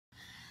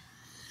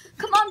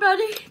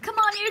buddy. Come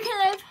on, you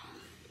can live.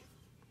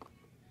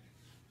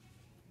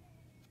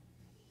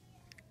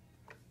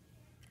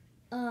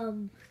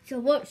 So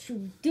what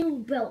should we do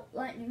about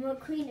Lightning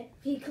McQueen if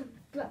he comes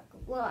back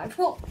alive?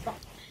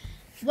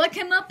 What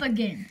came up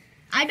again?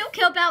 I don't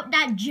care about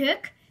that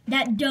jerk,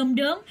 that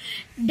dum-dum,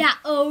 that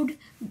old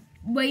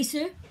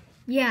racer.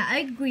 Yeah, I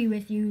agree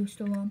with you,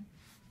 Storm.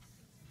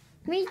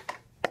 Me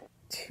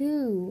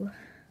too.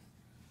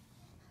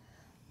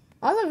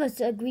 All of us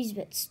agrees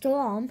with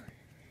Storm.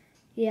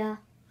 Yeah.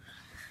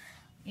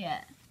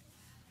 Yeah.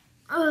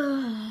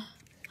 I'm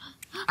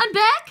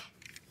back?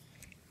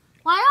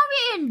 Why are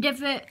we in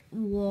different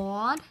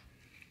ward?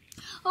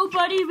 Oh,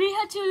 buddy, we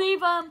had to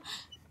leave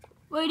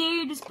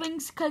Radiator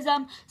Springs because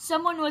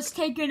someone was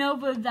taking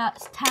over that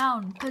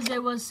town because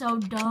it was so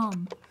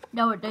dumb.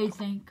 Know what they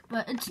think,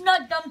 but it's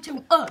not dumb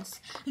to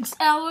us. It's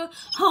our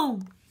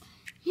home.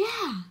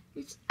 Yeah,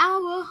 it's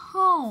our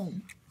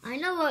home. I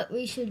know what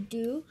we should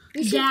do.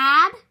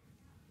 Dad?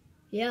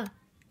 Yeah.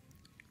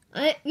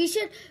 We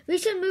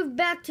should move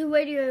back to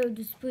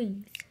Radiator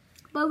Springs.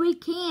 But we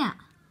can't.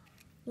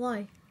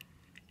 Why?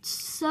 It's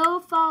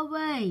so far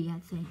away, I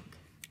think.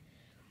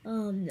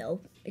 No.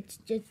 It's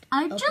just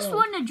I just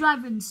want to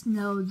drive in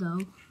snow,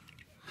 though.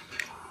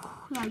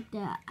 Like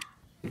that.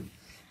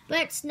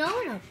 But it's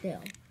snowing up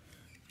there.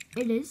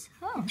 It is?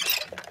 Oh.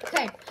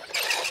 Okay.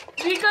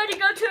 We're going to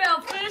go to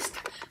our first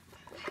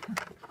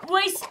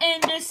race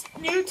in this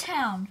new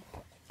town.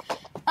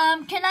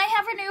 Can I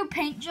have a new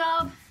paint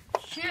job?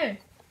 Sure.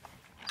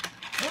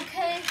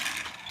 Okay.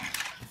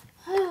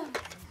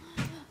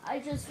 I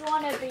just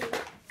want to be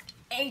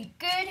a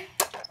good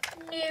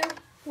new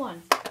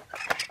one.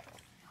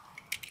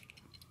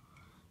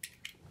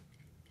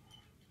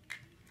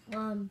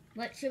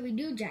 What should we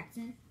do,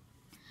 Jackson?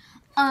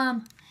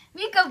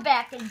 We go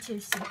back into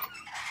some.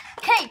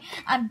 Okay,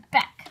 I'm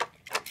back.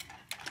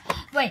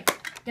 Wait,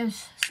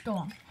 there's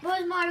Storm.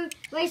 Where's my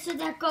racer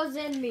that goes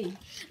in me?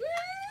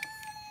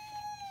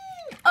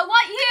 Oh,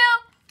 what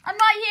here? I'm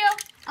right here.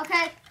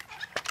 Okay.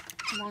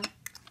 Come on.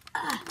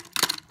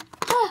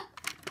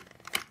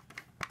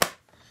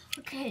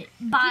 Okay,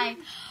 bye.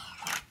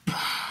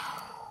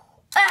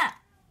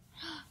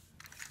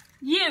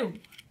 You.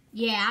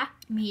 Yeah,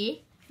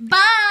 me.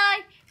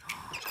 Bye.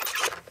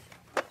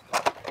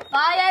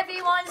 Bye,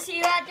 everyone. See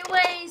you at the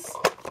race.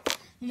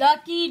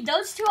 Lucky,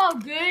 those two are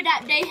good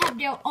that they have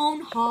their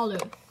own hauler.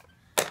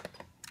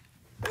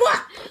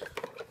 What?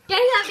 They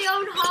have their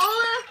own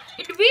hauler?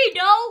 And we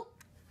don't?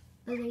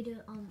 Oh, they do,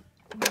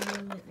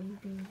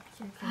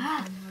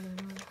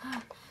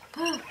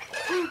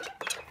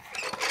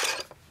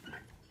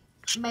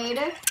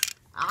 Mater,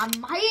 I'm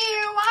here.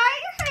 Why are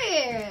you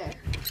here?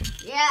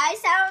 Yeah, I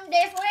sound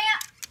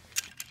different.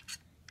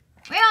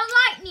 Where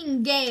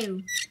Lightning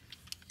go?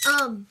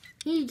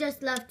 He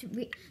just left.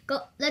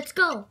 Go. Let's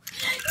go.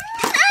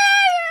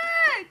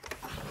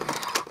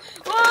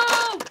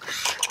 Whoa!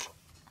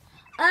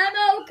 I'm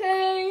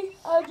okay.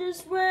 I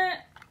just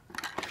went.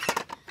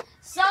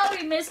 Sorry,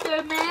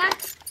 Mr. Man.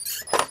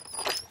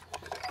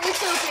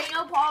 It's okay,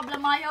 no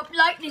problem. I hope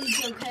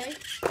Lightning's okay.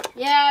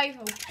 Yeah, I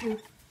hope too.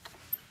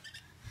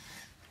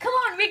 Come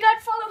on, we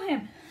gotta follow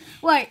him.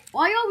 Wait,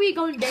 why are we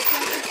going this way?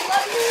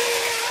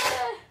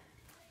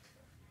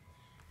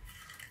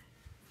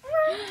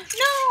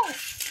 No!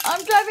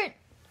 I'm driving.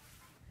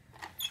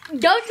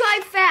 Don't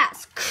drive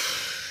fast.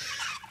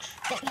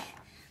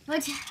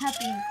 What's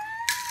happening?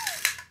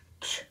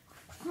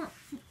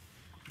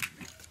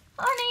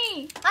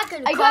 Honey, I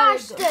could have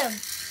crashed him.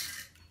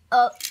 I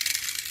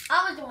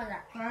was the one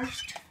that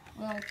crashed.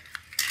 Well,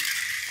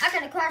 I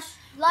could have crashed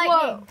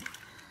Lightning.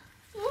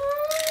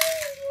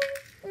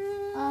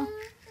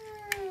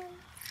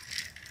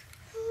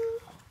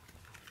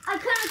 I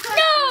could have crashed.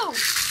 No!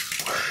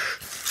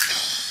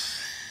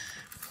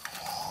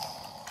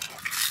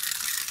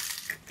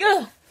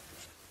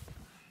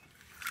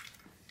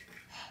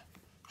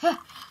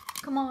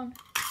 Come on.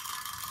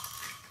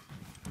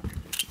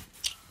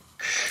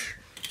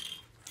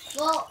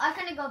 Well, I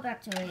couldn't go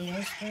back to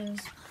Radiator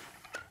Springs.